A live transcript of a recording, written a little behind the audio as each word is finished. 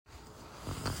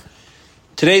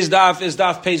Today's daf is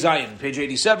daf Pei Zayin, page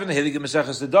 87, Hilgi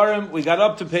Maseches Nedarim. We got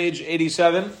up to page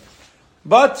 87,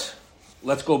 but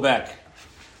let's go back.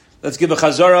 Let's give a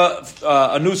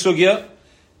chazara, a new sugya,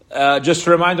 just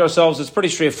to remind ourselves. It's pretty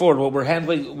straightforward. What we're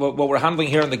handling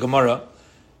here in the Gemara,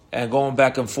 and going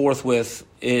back and forth with,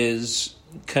 is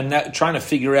trying to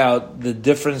figure out the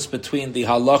difference between the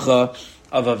halacha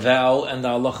of a vow and the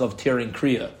halacha of tearing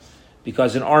kriya,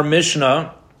 because in our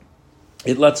Mishnah,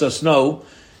 it lets us know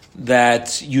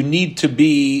that you need to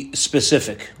be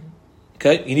specific.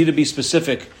 Okay? You need to be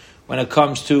specific when it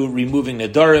comes to removing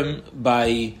nedarim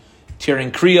by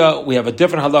tearing kriya. We have a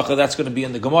different halacha that's going to be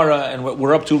in the Gemara, and what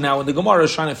we're up to now in the Gemara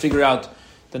is trying to figure out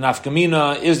the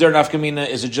nafkamina. Is there nafkamina?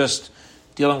 Is it just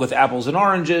dealing with apples and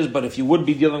oranges? But if you would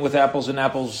be dealing with apples in a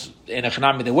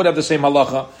chanami, they would have the same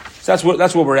halacha. So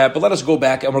that's where we're at. But let us go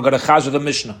back, and we're going to chazar the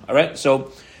Mishnah. All right?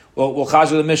 So we'll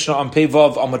chazar the Mishnah on Pei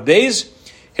Vav Amud Beis.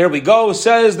 Here we go,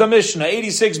 says the Mishnah,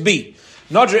 86b.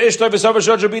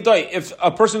 If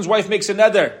a person's wife makes a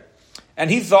neder,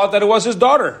 and he thought that it was his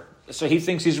daughter, so he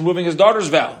thinks he's removing his daughter's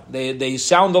vow. They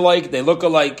sound alike, they look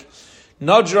alike. His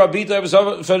daughter makes a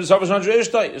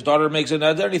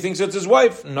neder, and he thinks it's his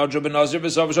wife. Or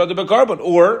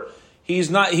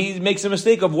he makes a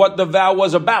mistake of what the vow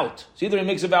was about. So either he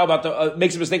makes a vow about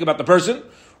makes a mistake about the person,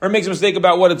 or makes a mistake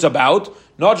about what it's about,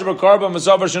 or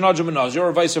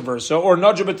vice versa, or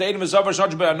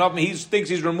he thinks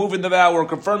he's removing the vow or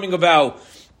confirming a vow.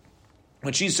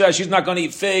 When she says she's not going to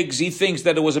eat figs, he thinks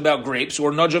that it was about grapes,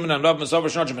 or vice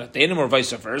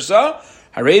versa.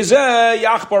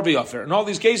 In all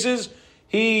these cases,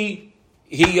 he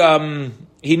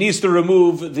needs to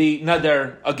remove the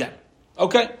neder again.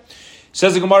 Okay?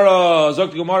 Says the Gemara,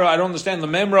 Zok the Gemara, I don't understand the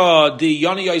memra, the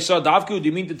Yoni Yasa Davku. Do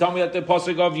you mean to tell me that the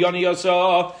pasuk of Yoni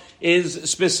Yasa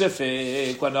is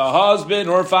specific? When a husband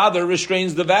or father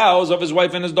restrains the vows of his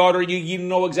wife and his daughter, you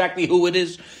know exactly who it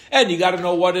is, and you got to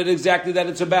know what it exactly that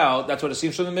it's about. That's what it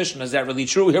seems from the Mishnah. Is that really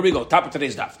true? Here we go. Top of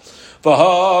today's daf. But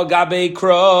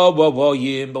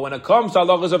when it comes to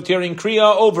halachas of tearing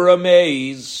kriya over a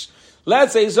maze,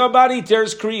 let's say somebody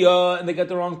tears kriya and they get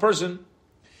the wrong person.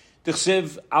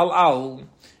 Tichsiv al.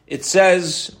 It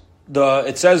says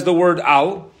the word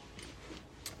al.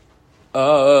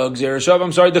 I'm sorry.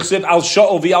 Tichsiv al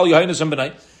Shaul v'al Yohainasan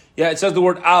b'nai. Yeah, it says the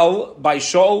word al by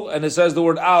Shaul, and it says the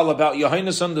word al about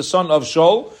Yohainasan, the son of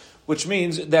Shaul, which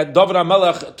means that David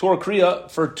HaMelech tore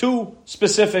kriya for two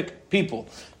specific people.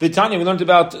 Vitanya, we learned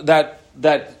about that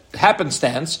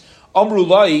happenstance. Amru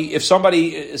Lai, if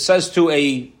somebody says to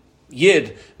a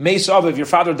Yid, Meis Av, if your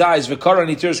father dies, Vikara and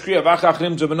he tears kriya,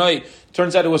 Vachachrim Zubinoi,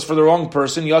 turns out it was for the wrong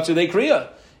person, Yatzidei kriya.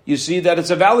 You see that it's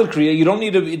a valid kriya. It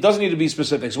doesn't need to be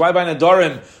specific. So why by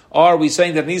Nadarim are we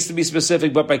saying that it needs to be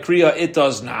specific, but by kriya it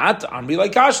does not? Amri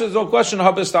like Kasha, there's no question.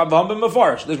 This is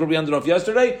where we ended off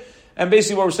yesterday. And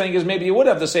basically what we're saying is maybe you would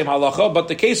have the same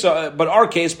halacha, but our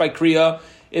case by kriya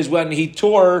is when he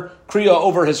tore kriya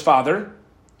over his father.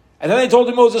 And then they told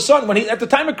him it was his son. At the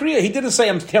time of kriya, he didn't say,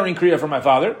 I'm tearing kriya for my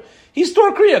father. He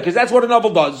tore kriya, because that's what a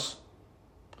novel does.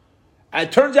 And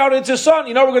it turns out it's his son.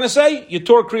 You know what we're going to say? You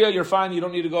tore kriya, you're fine. You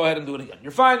don't need to go ahead and do it again.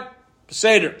 You're fine.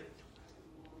 Seder.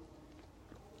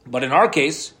 But in our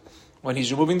case, when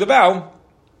he's removing the vow,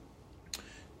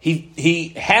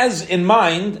 he has in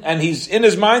mind, and he's in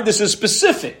his mind, this is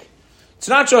specific. It's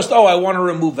not just, I want to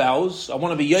remove vows. I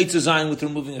want to be Yitzhazayin with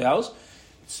removing vows.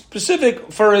 It's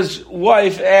specific for his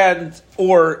wife and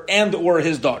or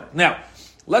his daughter. Now,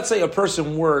 let's say a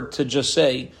person were to just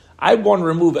say, I want to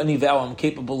remove any vow I'm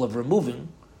capable of removing.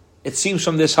 It seems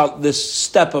from this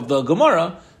step of the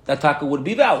Gemara that taka would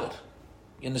be valid.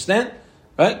 You understand?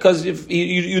 Right? Because if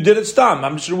you did it stam,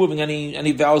 I'm just removing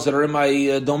any vows that are in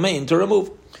my domain to remove.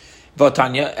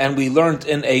 Vatanya, and we learned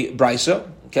in a brisa.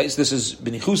 Okay, so this is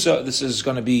benichusa. This is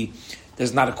going to be.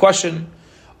 There's not a question.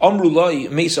 Amrulai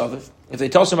meisav. If they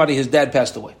tell somebody his dad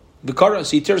passed away, Vikara,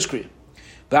 so he tears kriya.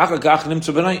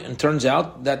 And turns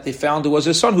out that they found it was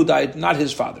his son who died, not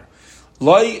his father.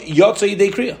 You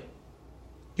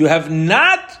have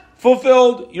not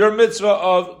fulfilled your mitzvah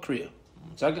of kriya. 1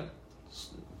 second.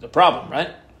 The problem,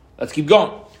 right? Let's keep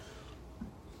going.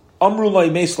 Amru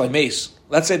mace.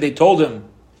 Let's say they told him, you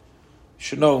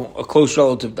should know a close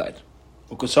relative died.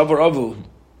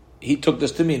 He took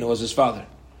this to me and it was his father.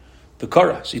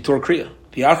 Vikara, so he tore kriya.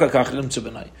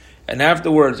 And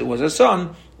afterwards it was his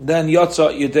son, then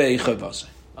Yatsa Yudei Chavase.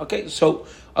 Okay, so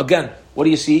again, what do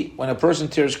you see? When a person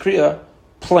tears kriya,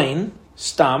 plain,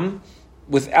 stam,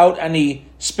 without any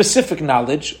specific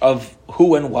knowledge of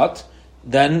who and what,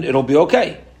 then it'll be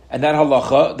okay. And that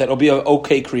halacha, that'll be an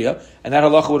okay kriya, and that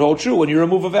halacha would hold true when you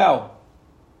remove a vow.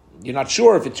 You're not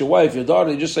sure if it's your wife, your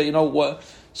daughter, you just say, you know what,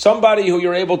 somebody who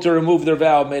you're able to remove their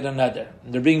vow made a neder.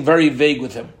 They're being very vague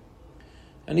with him.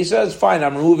 And he says, fine,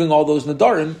 I'm removing all those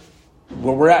nedarim.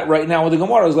 Where we're at right now with the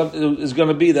Gemara is going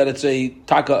to be that it's a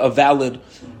valid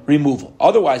removal.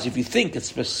 Otherwise, if you think it's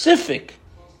specific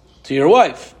to your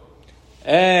wife,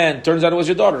 and turns out it was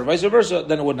your daughter, or vice versa,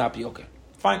 then it would not be okay.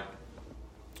 Fine.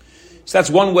 So that's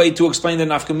one way to explain the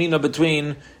nafkamina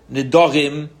between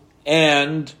nedarim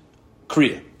and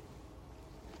kriya.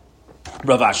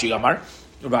 Rav Ashi Amar.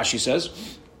 Rav Ashi says,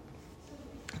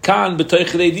 Kan b'toich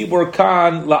kedei dibur,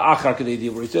 kan la'achar kedei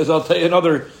dibur. He says, I'll tell you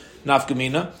another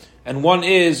nafkamina, and one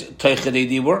is toich kedei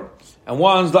dibur, and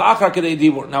one's la'achar kedei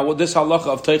dibur. Now, what this halacha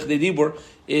of toich kedei dibur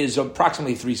is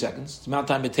approximately 3 seconds. It's the amount of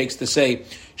time it takes to say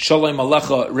Shalom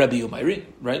Alecha Rebbe Umayri,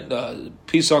 right?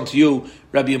 Peace unto you,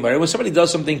 Rebbe Umayri. When somebody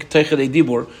does something toich kedei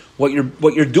dibur, what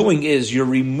you're doing is you're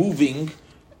removing.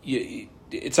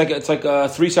 It's like a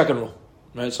 3 second rule.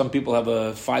 Right? Some people have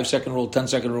a 5 second rule, 10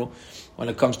 second rule. When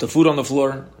it comes to food on the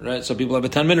floor, right? Some people have a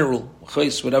 10-minute rule,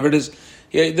 whatever it is.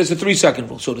 Yeah, there's a 3 second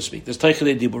rule, so to speak. There's Toich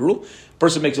kedei dibur rule.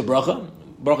 Person makes a bracha,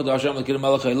 bracha d'Hashem l'kirim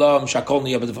melech ha'ilam shakol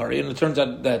niyeh b'dvari, and it turns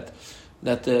out that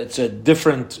it's a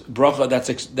different bracha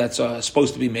that's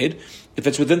supposed to be made. If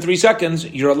it's within 3 seconds,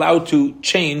 you're allowed to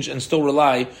change and still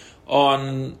rely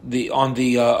on the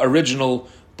original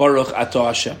Baruch Atah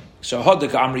Hashem. So,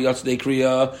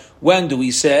 when do we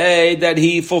say that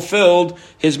he fulfilled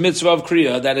his mitzvah of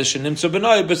kriya? That is shenimtza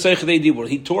b'nai b'seich kedei dibur.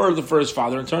 He tore for his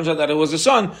father, and it turns out that it was a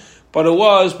son, but it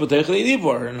was b'seich kedei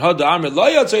dibur. And hada amrit lo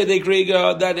yatzei dei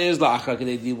kriya. That is la'achar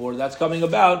kedei dibur. That's coming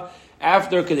about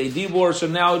after kedei dibur. So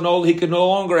now he can no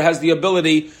longer has the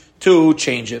ability to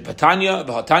change it.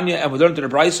 V'hatanya, and we learned in the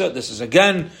Brisa, this is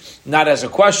again not as a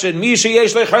question.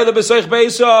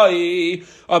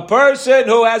 A person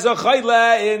who has a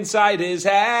chayle inside his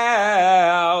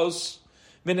house,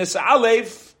 minas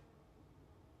alef,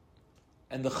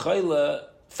 and the chayle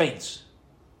faints.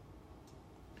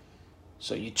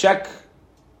 So you check,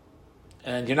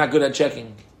 and you're not good at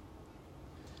checking.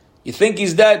 You think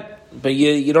he's dead, but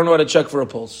you don't know how to check for a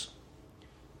pulse.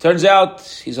 Turns out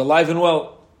he's alive and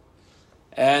well.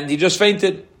 And he just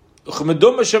fainted. You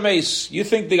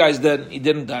think the guy's dead. He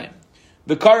didn't die.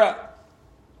 The kara.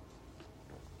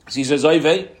 So he says,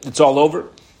 Oive, it's all over.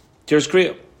 Tears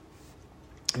kriya.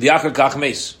 The achar kach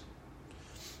meis.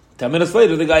 10 minutes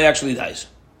later, the guy actually dies.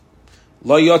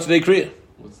 Lo yotzei kriya.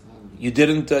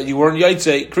 You weren't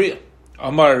yotzei kriya.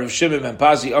 Amar Rav Shimon ben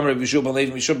Pazi, Amar Rav Yeshua ben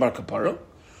Levi Mishum bar Kapara.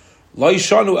 Lo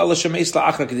yishanu ela shemeis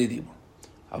la'achar kedei dibur.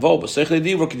 Avol b'seich kedei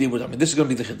dibur kedei dibur. This is going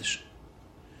to be the chiddush.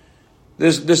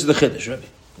 This is the chiddush, Rebbe.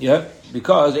 Yeah?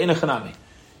 Because in a chanami,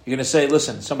 you're going to say,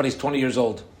 listen, somebody's 20 years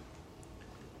old.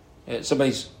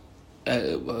 Somebody's,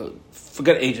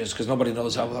 forget ages, because nobody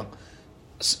knows how long.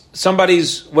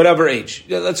 Somebody's whatever age.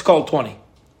 Let's call it 20.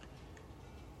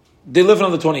 They live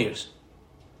another 20 years.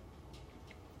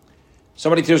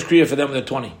 Somebody tears kriya for them when they're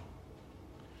 20.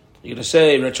 You're going to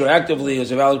say retroactively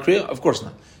is a valid kriya? Of course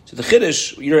not. So the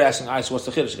chiddush, you're asking, so what's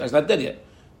the chiddush? The guy's not dead yet.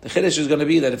 The chiddush is going to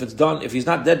be that if it's done, if he's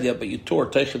not dead yet, but you tore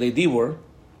toich kedei dibur,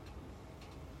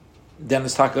 then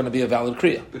it's not going to be a valid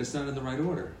kriya. But it's not in the right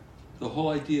order. The whole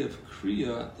idea of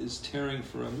kriya is tearing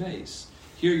for a mace.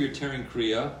 Here you're tearing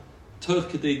kriya, toich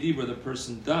kedei dibur, the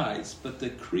person dies, but the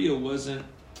kriya wasn't.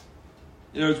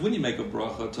 In other words, when you make a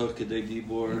bracha, toich kedei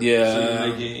dibur,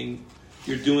 so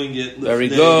you're doing it. Very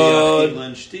good.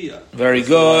 Very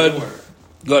good.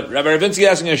 Good. Rabbi Ravinsky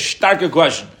asking a starker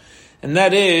question, and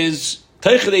that is.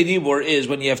 Toich kedei dibur is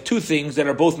when you have two things that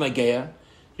are both nageya,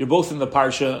 you're both in the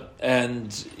parsha,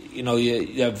 and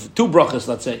you have two brachas.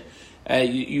 Let's say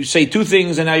you say two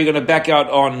things, and now you're going to back out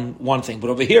on one thing.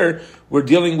 But over here, we're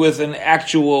dealing with an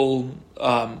actual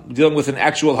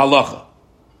halacha.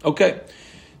 Okay,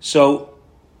 so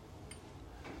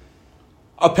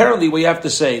apparently, we have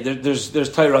to say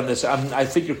there's Torah on this. I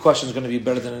think your question is going to be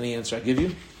better than any answer I give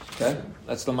you. Okay,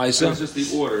 that's the ma'aseh. It's just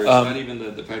the order. It's not even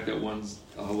the fact that one's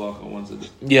a halacha, one's a...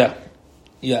 Yeah.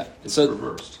 It's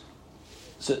reversed.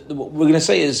 So what we're going to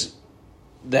say is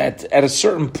that at a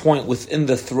certain point within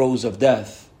the throes of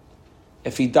death,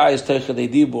 if he dies toich kedei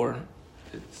dibur,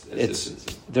 it's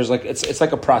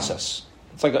like a process.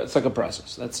 It's like a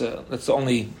process. That's the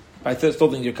only. I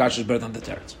still think your kasha is better than the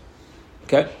teretz.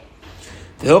 Okay.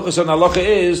 The hilchos on halacha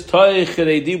is toich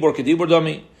kedei dibur kedibur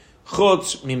dami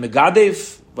chutz mi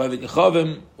megadev.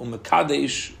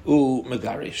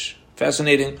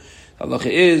 Fascinating. Halacha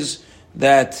is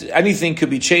that anything could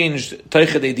be changed toich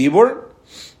kedei dibur,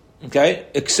 okay,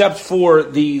 except for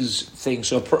these things.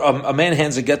 So a man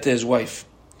hands a get to his wife,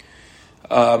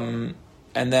 and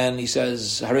then he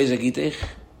says harei zagitech,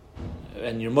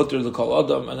 and your mutter the kol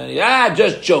adam, and then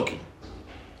just joking.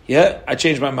 Yeah, I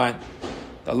changed my mind.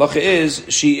 The halacha is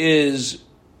she is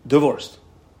divorced.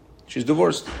 She's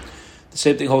divorced. The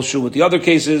same thing holds true with the other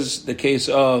cases. The case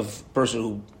of person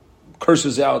who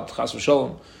curses out chas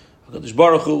v'sholom, HaKadosh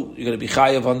Baruch Hu, you're going to be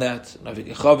chayav on that,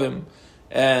 Navik Echavim,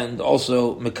 and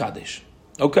also Mekadesh.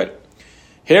 Okay,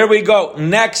 here we go.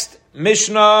 Next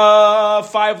Mishnah,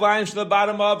 5 lines from the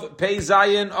bottom of Pei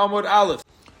Zayin Amud Aleph.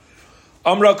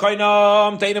 Amra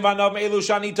kainam teinavanav elu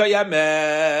shani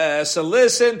tayemes. So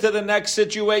listen to the next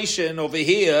situation over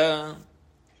here.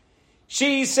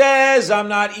 She says, I'm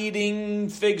not eating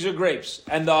figs or grapes.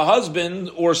 And the husband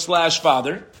or slash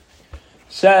father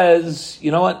says,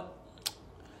 you know what?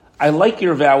 I like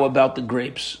your vow about the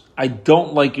grapes. I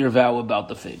don't like your vow about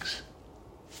the figs.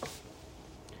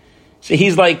 So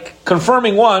he's like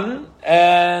confirming one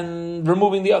and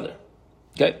removing the other.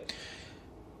 Okay?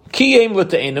 Kiyem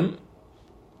l'teinim.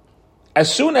 As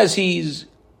soon as he's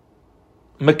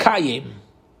mekayim,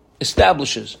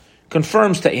 establishes,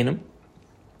 confirms ta'inim,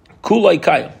 kulay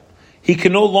kayim, he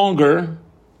can no longer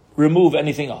remove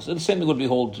anything else. And the same thing would be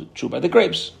hold true by the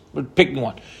grapes. We're picking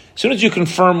one. As soon as you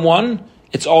confirm one,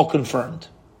 it's all confirmed.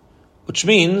 Which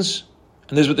means,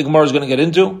 and this is what the Gemara is going to get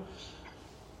into,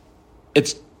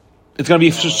 it's going to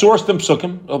be sourced in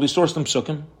psukim. It'll be sourced in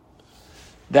psukim.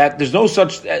 That there's no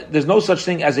such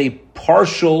thing as a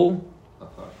partial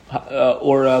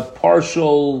or a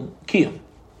partial kiyum,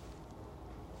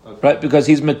 okay. Right? Because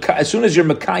he's as soon as you're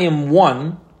mekayim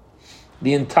one,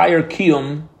 the entire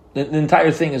kiyum, the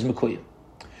entire thing is mekuyim,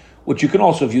 which you can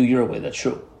also view your way. That's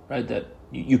true, right? That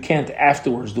you can't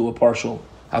afterwards do a partial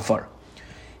hafar.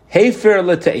 Heifer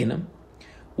leteinim.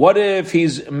 What if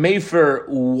he's mefer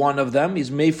one of them?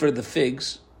 He's mefer the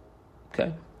figs.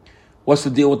 Okay, what's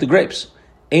the deal with the grapes?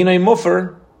 Einay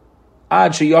mufer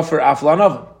ad sheyofer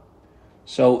aflanavim.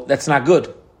 So that's not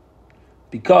good,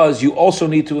 because you also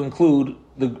need to include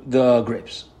the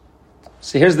grapes.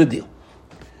 So here's the deal.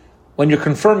 When you're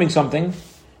confirming something,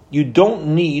 you don't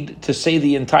need to say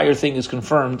the entire thing is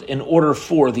confirmed in order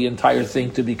for the entire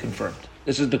thing to be confirmed.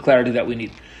 This is the clarity that we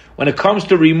need. When it comes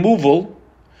to removal,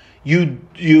 you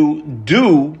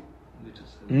do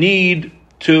need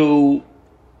to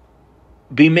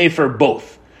be made for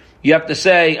both. You have to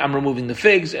say, I'm removing the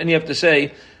figs, and you have to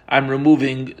say, I'm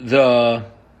removing the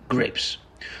grapes.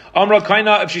 Amra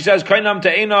kaina, if she says kainam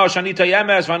te'ena shani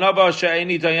tayemes vanaba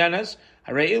she'eni tayenes,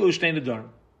 harei ilu shnei nedarim.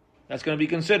 That's going to be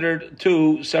considered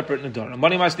 2 separate nedarim.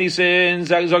 Mani masnisin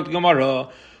zog the Gemara.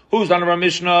 Who's on our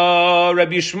Mishnah?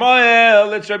 Rabbi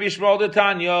Yishmael. It's Rabbi Yishmael the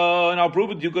Tanya, and I'll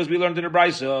prove it to you because we learned in the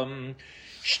Brisa.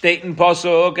 Shteiten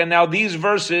pasuk, and now these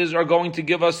verses are going to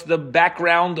give us the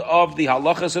background of the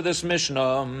halachas of this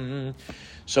Mishnah.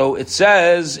 So it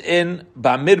says in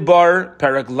Bamidbar,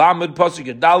 Perek Lamed, Pasuk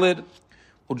Yadalid.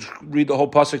 We'll just read the whole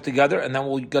pasuk together, and then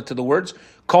we'll get to the words.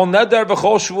 Kol neder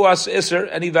v'chol shvuas iser,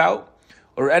 any vow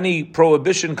or any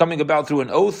prohibition coming about through an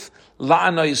oath,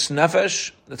 la'anais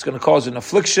nefesh, that's going to cause an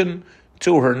affliction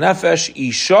to her nefesh.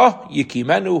 Isha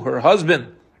yikimenu, her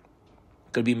husband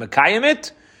could be mekayim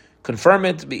it, confirm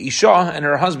it. Be Isha, and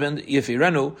her husband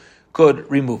yifirenu could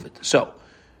remove it. So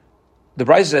the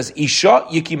Brisa says, Isha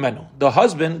yikimenu. The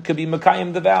husband could be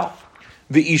mekayim the vow.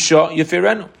 The Isha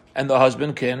yifirenu. And the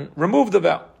husband can remove the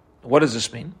vow. What does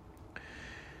this mean?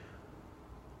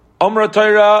 Amra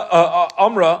kainam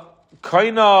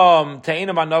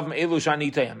te'inam anavim elu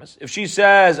shani tayemes. If she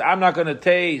says, I'm not going to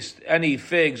taste any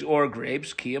figs or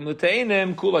grapes, kiyam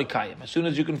l'te'inim kulay kayim. As soon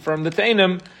as you confirm the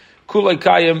te'inim, kulay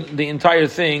kayim, the entire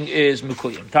thing is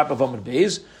mekuyim. Top of Amud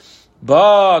Beis.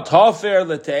 But hafer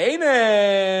l'teinim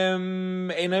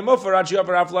einay mufer ad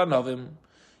sheyofer aflanavim.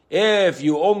 If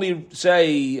you only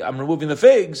say I'm removing the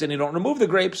figs and you don't remove the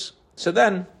grapes, so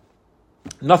then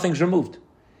nothing's removed.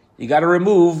 You got to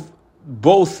remove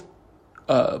both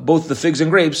the figs and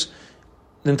grapes,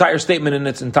 the entire statement in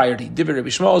its entirety. Divrei Rabbi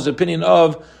Yishmael is the opinion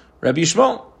of Rabbi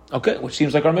Yishmael. Okay, which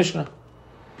seems like our Mishnah.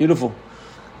 Beautiful.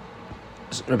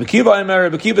 Rabbi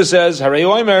Kiva says, Harei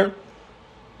Oimer.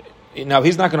 Now,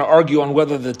 he's not going to argue on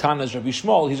whether the Tana is Rabbi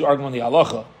Yishmael. He's arguing on the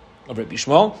halacha of Rabbi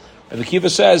Yishmael. Rabbi Kiva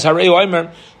says, Harei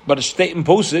Oimer, but a state in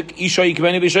Posik, Isha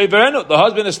yikimenu b'isha yifirenu. The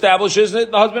husband establishes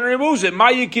it, the husband removes it. Ma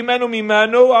yikimenu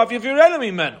mimenu, af yifirenu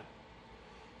mimenu.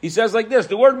 He says like this,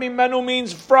 the word mimenu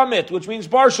means from it, which means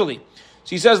partially.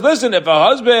 So he says, listen, if a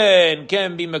husband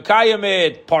can be mekayim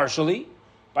it partially,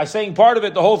 by saying part of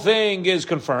it, the whole thing is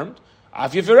confirmed.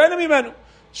 Af yifirenu mimenu.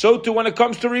 So too, when it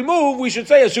comes to remove, we should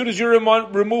say, as soon as you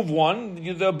remove one,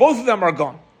 both of them are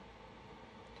gone.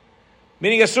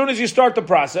 Meaning, as soon as you start the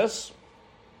process,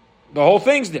 the whole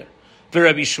thing's there. For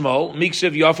Rabbi Shmuel,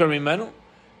 Miksiv Yafer Mimenu,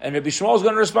 and Rabbi Shmuel is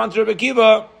going to respond to Rabbi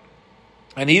Kiva,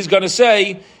 and he's going to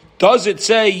say, Does it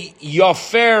say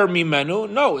yafer mimenu?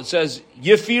 No, it says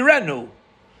yefirenu.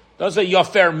 Doesn't say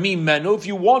yafer mimenu. If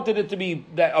you wanted it to be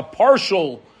that a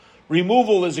partial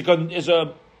removal is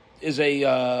a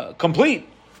complete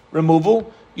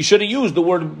removal, you should have used the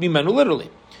word mimenu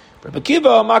literally. He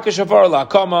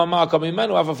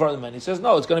says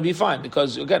no, it's going to be fine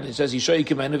because again it says Yishayi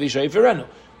Kimenu v'Yishayi Firenu.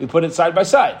 We put it side by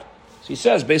side. So he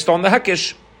says based on the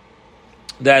Hekesh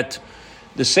that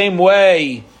the same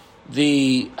way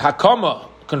the Hakama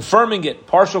confirming it,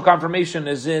 partial confirmation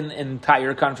is in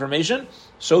entire confirmation.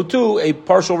 So too a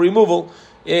partial removal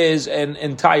is an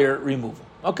entire removal.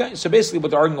 Okay, so basically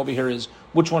what they're arguing over here is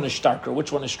which one is starker,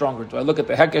 which one is stronger. Do I look at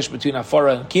the Hekesh between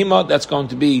Afara and Kima? That's going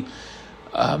to be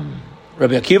Rabbi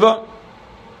Akiva.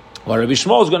 Well, Rabbi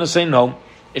Shmuel is going to say no.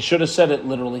 It should have said it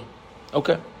literally.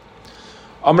 Okay.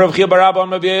 Amar Rav Chia bar Abba,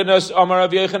 Amar Rav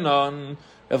Yechanan.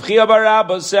 Rav Chia bar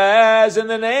Abba says, in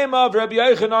the name of Rabbi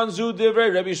Yechanan, Zu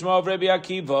Divrei Rabbi Shmuel of Rabbi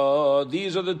Akiva.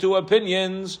 These are the two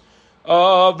opinions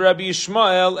of Rabbi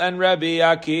Shmuel and Rabbi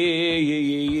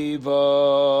Akiva.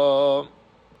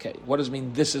 Okay, what does it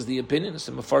mean? This is the opinion. It's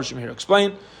the Mefarshim here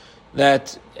explain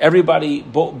that everybody,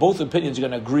 both opinions are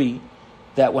going to agree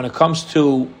that when it comes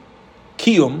to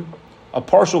kiyum, a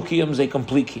partial kiyum is a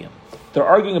complete kiyum. They're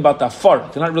arguing about the afar.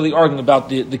 They're not really arguing about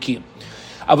the kiyum.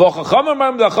 The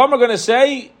Chacham are going to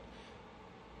say,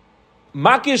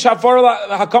 Makish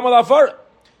hakama la'afar.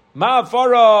 Ma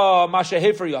afara ma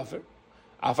shehefer yafer.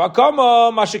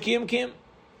 Afakama ma shekiyum kiyum.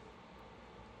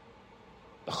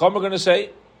 The Chacham are going to say,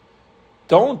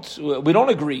 we don't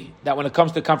agree that when it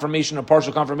comes to confirmation, a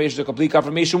partial confirmation, a complete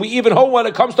confirmation, we even hold when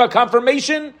it comes to a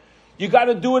confirmation, you got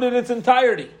to do it in its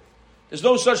entirety. There's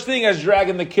no such thing as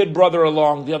dragging the kid brother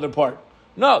along the other part.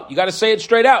 No, you got to say it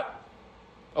straight out.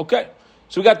 Okay,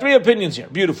 so we got three opinions here.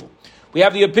 Beautiful. We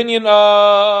have the opinion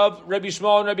of Rabbi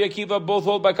Shmuel and Rabbi Akiva, both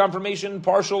hold by confirmation,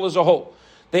 partial as a whole.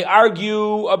 They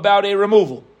argue about a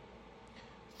removal.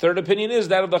 Third opinion is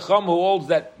that of the Chum, who holds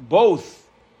that both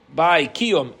by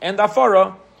kiyum and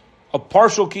afara, a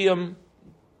partial kiyum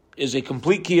is a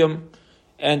complete kiyum,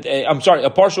 and a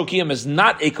partial kiyum is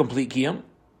not a complete kiyum.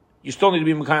 You still need to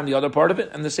be mekayim the other part of it,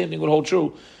 and the same thing would hold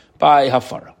true by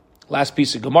hafara. Last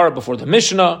piece of Gemara before the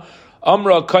Mishnah,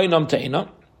 Amra kainam teina.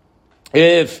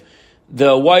 If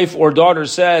the wife or daughter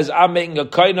says, I'm making a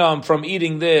kainam from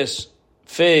eating this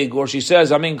fig, or she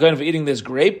says, I'm making a kainam from eating this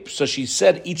grape, so she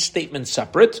said each statement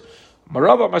separate.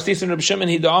 Okay,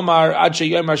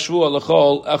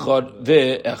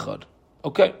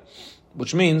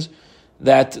 which means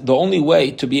that the only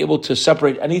way to be able to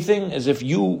separate anything is if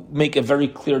you make a very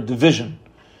clear division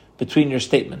between your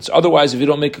statements. Otherwise, if you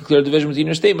don't make a clear division between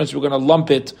your statements, we're going to lump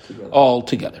it all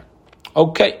together.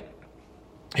 Okay,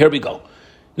 here we go.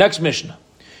 Next Mishnah.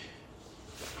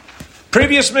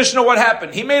 Previous Mishnah, what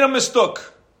happened? He made a mistuk.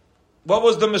 What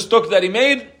was the mistuk that he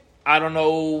made? I don't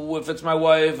know if it's my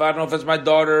wife. I don't know if it's my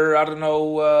daughter. I don't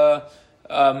know.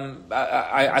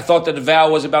 I thought that the vow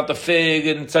was about the fig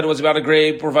and said it was about a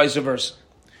grape, or vice versa.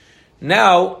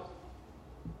 Now,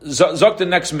 Zok the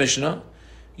next Mishnah.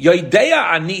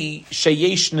 Yoideya ani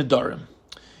sheyesh nedarim.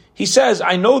 He says,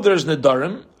 I know there's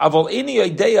nedarim. Aval eni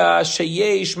yoideya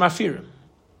sheyesh mafirim.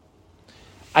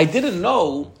 I didn't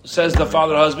know, says the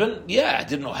father husband. Yeah, I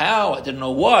didn't know how. I didn't know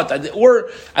what. I didn't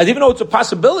even know it's a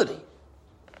possibility.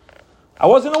 I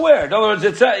wasn't aware. In other words,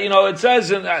 it says,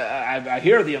 and I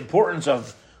hear the importance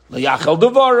of l'yachal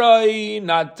devarai,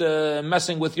 not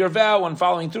messing with your vow and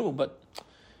following through, but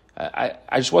I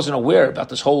just wasn't aware about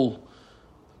this whole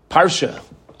parsha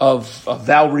of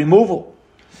vow removal.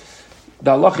 The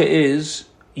halacha is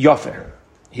yafer.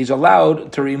 He's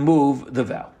allowed to remove the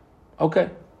vow.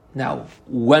 Okay. Now,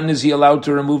 when is he allowed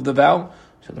to remove the vow?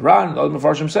 So the Ran, the other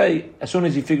Mefarshim say, as soon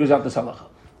as he figures out this halacha.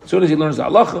 As soon as he learns the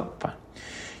halacha, fine.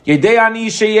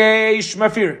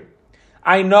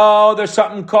 I know there's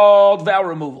something called vow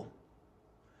removal.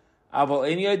 But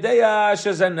I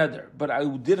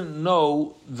didn't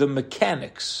know the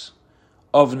mechanics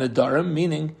of nedarim,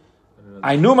 meaning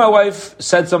I knew my wife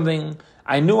said something,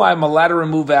 I knew I'm allowed to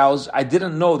remove vows, I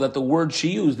didn't know that the word she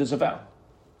used is a vow.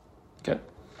 Okay?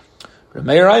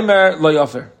 That's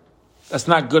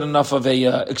not good enough of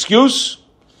a excuse.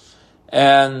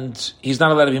 And he's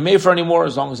not allowed to be made for anymore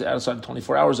as long as it's outside of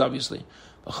 24 hours, obviously.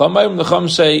 The Chum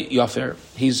say yafer.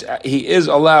 He is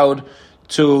allowed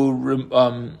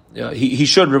to. He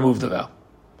should remove the vow.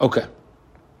 Okay.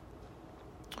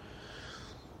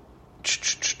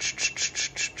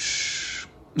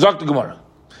 Zok the Gemara.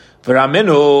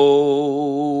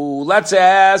 V'raminu. Let's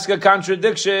ask a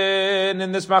contradiction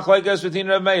in this machlokes between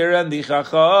Rav Meir and the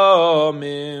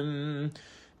Chachamim.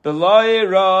 Belay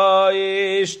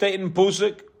Rai steht in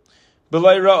Pusik.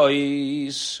 B'lei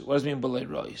Ra'is. What does it mean, B'lei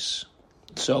Ra'is?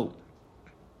 So,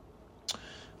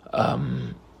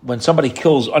 when somebody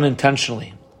kills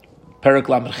unintentionally, Perek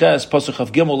Lamed Ches, Pasuk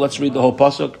Chav Gimel, let's read the whole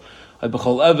Pasuk.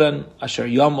 B'chol Even, Asher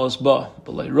Yamos Ba,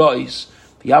 B'lei Ra'is,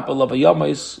 V'yapa Lava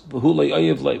Yamos, V'hulei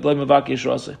Oyev, B'lei Mevakish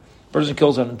Raseh. Person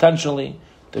kills unintentionally.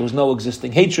 There was no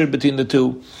existing hatred between the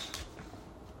two.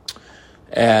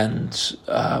 And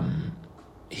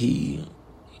he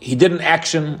did an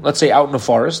action, let's say out in the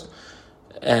forest,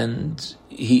 and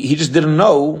he just didn't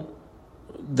know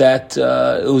that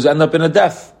it was end up in a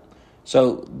death.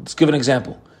 So let's give an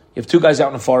example. You have two guys out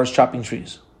in the forest chopping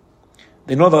trees.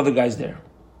 They know the other guy's there.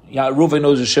 Yeah, Reuven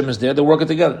knows Hashem is there. They're working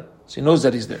together, so he knows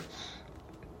that he's there.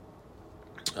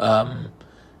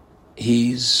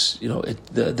 He's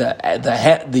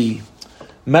the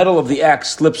metal of the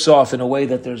axe slips off in a way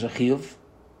that there's a chiyuv,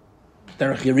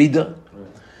 derech yerida,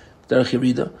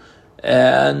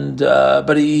 and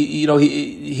but he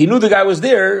knew the guy was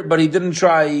there, but he didn't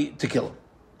try to kill him.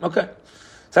 Okay,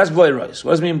 so that's b'lei Ra'is.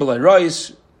 What does it mean b'lei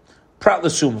Ra'is? Prat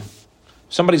l'suma.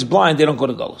 Somebody's blind, they don't go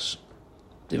to Galus.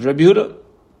 There's Rabbi Yehuda.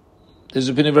 There's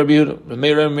the opinion of Rabbi Yehuda.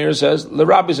 Rabbi Meir says,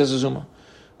 L'Rabbi says Azuma.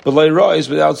 B'lei Ra'is,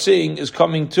 without seeing, is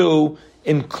coming to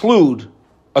include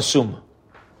a summa.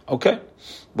 Okay?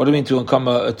 What do you mean to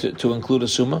include a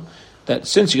summa? That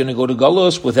since you're going to go to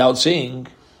Galus without seeing,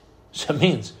 so that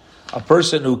means a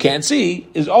person who can't see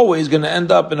is always going to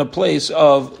end up in a place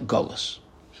of Galus.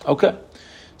 Okay?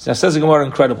 So now says the Gemara,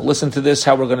 incredible. Listen to this,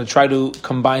 how we're going to try to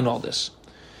combine all this.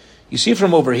 You see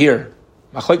from over here,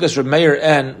 Machlekes Reb Meir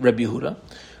and Reb Yehuda.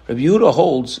 Reb Yehuda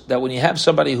holds that when you have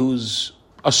somebody who's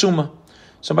asuma,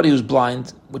 somebody who's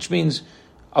blind, which means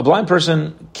a blind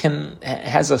person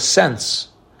has a sense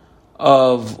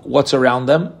of what's around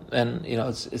them, and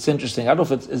it's interesting. I don't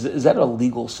know if is that a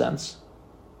legal sense.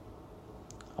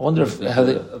 I wonder if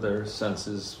their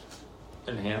senses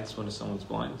enhanced when someone's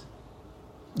blind.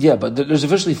 Yeah, but there's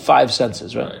officially 5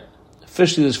 senses, right?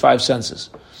 Officially, there's 5 senses.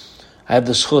 I have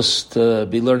the schus to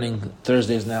be learning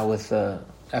Thursdays now with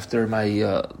after my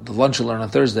the lunch I learn on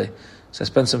Thursday. So I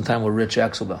spent some time with Rich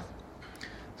Axelbaum.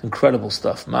 It's incredible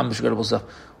stuff, mamish incredible stuff.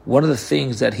 One of the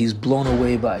things that he's blown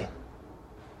away by,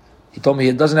 he told me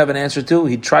he doesn't have an answer to.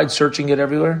 He tried searching it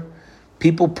everywhere.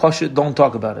 People push it, don't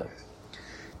talk about it.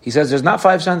 He says there's not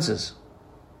 5 senses.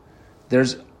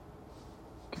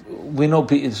 We know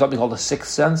something called a 6th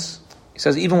sense. He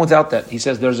says even without that, he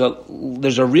says there's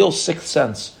a real 6th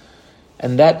sense,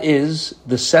 and that is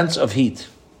the sense of heat.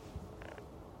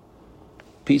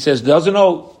 He says doesn't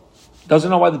know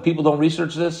why the people don't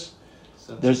research this.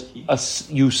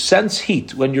 You sense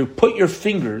heat when you put your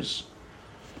fingers.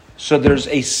 So there's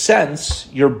a sense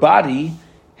your body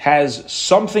has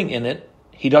something in it.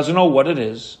 He doesn't know what it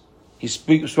is. He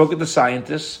spoke with the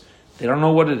scientists. They don't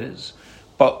know what it is.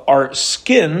 But our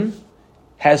skin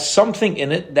has something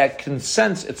in it that can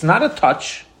sense. It's not a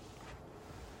touch.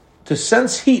 To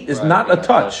sense heat is not a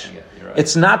touch. Right.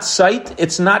 It's not sight.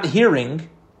 It's not hearing.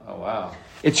 Oh, wow.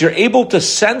 It's you're able to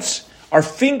sense. Our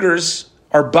fingers,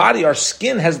 our body, our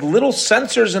skin has little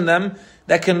sensors in them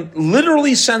that can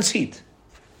literally sense heat.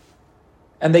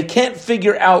 And they can't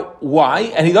figure out why.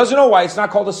 And he doesn't know why. It's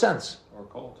not called a sense. Or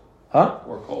cold. Huh?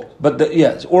 Or cold. But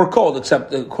yes, or cold,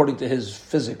 except according to his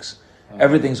physics.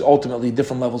 Everything's ultimately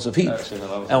different levels of heat.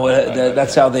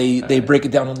 That's how they break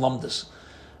it down in lumdus.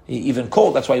 Even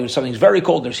cold, that's why when something's very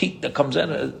cold, there's heat that comes in.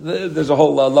 There's a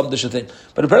whole lumdisha thing.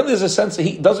 But apparently there's a sense of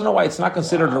heat. Doesn't know why it's not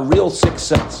considered a real 6th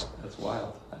sense. That's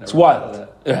wild. It's wild.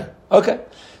 Yeah. Okay.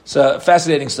 So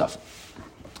fascinating stuff.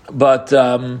 But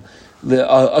the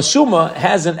asuma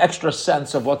has an extra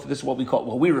sense of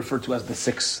what we refer to as the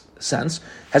 6th sense,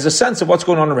 has a sense of what's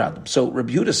going on around them. So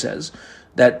Rabbi Yehuda says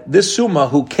that this summa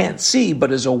who can't see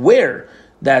but is aware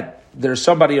that there's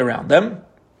somebody around them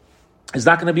is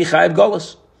not going to be chayiv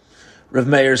galus. Rav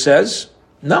Meir says,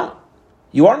 no,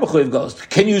 you are mechayiv galus.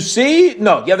 Can you see?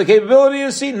 No. You have the capability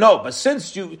to see? No. But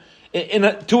since you,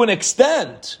 to an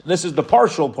extent, this is the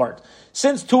partial part,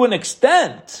 since to an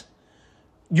extent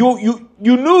you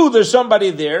knew there's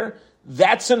somebody there,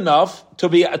 that's enough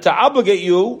to obligate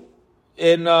you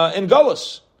in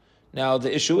galus. Now,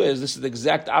 the issue is, this is the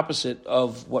exact opposite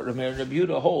of what Rav Meir and Rabbi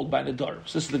Yehuda hold by Nedarim.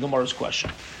 So this is the Gemara's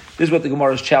question. This is what the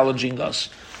Gemara is challenging us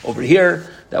over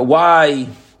here, that why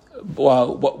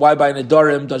by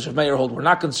Nedarim does Rav Meir hold we're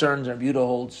not concerned, and Rabbi Yehuda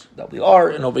holds that we are,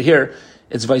 and over here,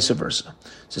 it's vice versa.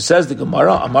 So it says the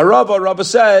Gemara, Amar Rava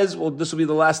says, well, this will be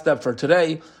the last step for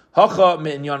today, Hacha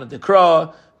me'inyana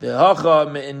dikra, ve'hacha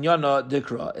me'inyana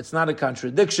dikra. It's not a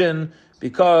contradiction,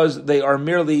 because they are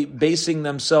merely basing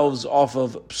themselves off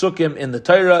of psukim in the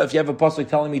Torah. If you have a pasuk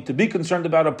telling me to be concerned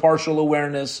about a partial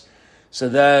awareness, So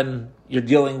then you're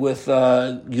dealing with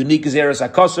unique Zeres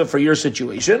Akasa for your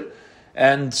situation.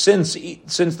 And since the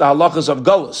halachas of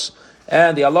Gullus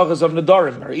and the halachas of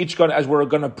Nadarim are each going, as we're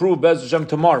going to prove Be'ez Hashem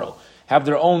tomorrow, have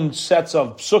their own sets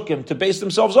of psukim to base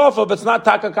themselves off of, it's not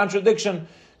taka contradiction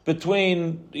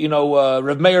between,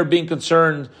 Rav Meir being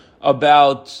concerned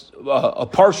about a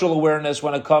partial awareness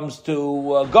when it comes to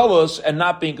Gullus and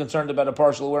not being concerned about a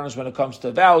partial awareness when it comes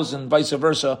to vows, and vice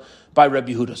versa by Reb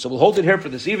Yehuda. So we'll hold it here for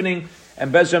this evening,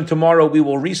 and Be'ez Hashem tomorrow we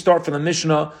will restart from the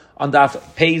Mishnah on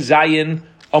Daf Pei Zayin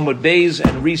Amud Beis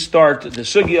and restart the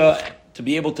Sugya to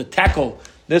be able to tackle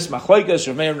this Machlokes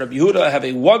Rav Meir and Reb Yehuda. Have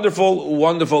a wonderful,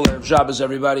 wonderful Erev Shabbos,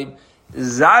 everybody.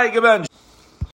 Zay Gebench.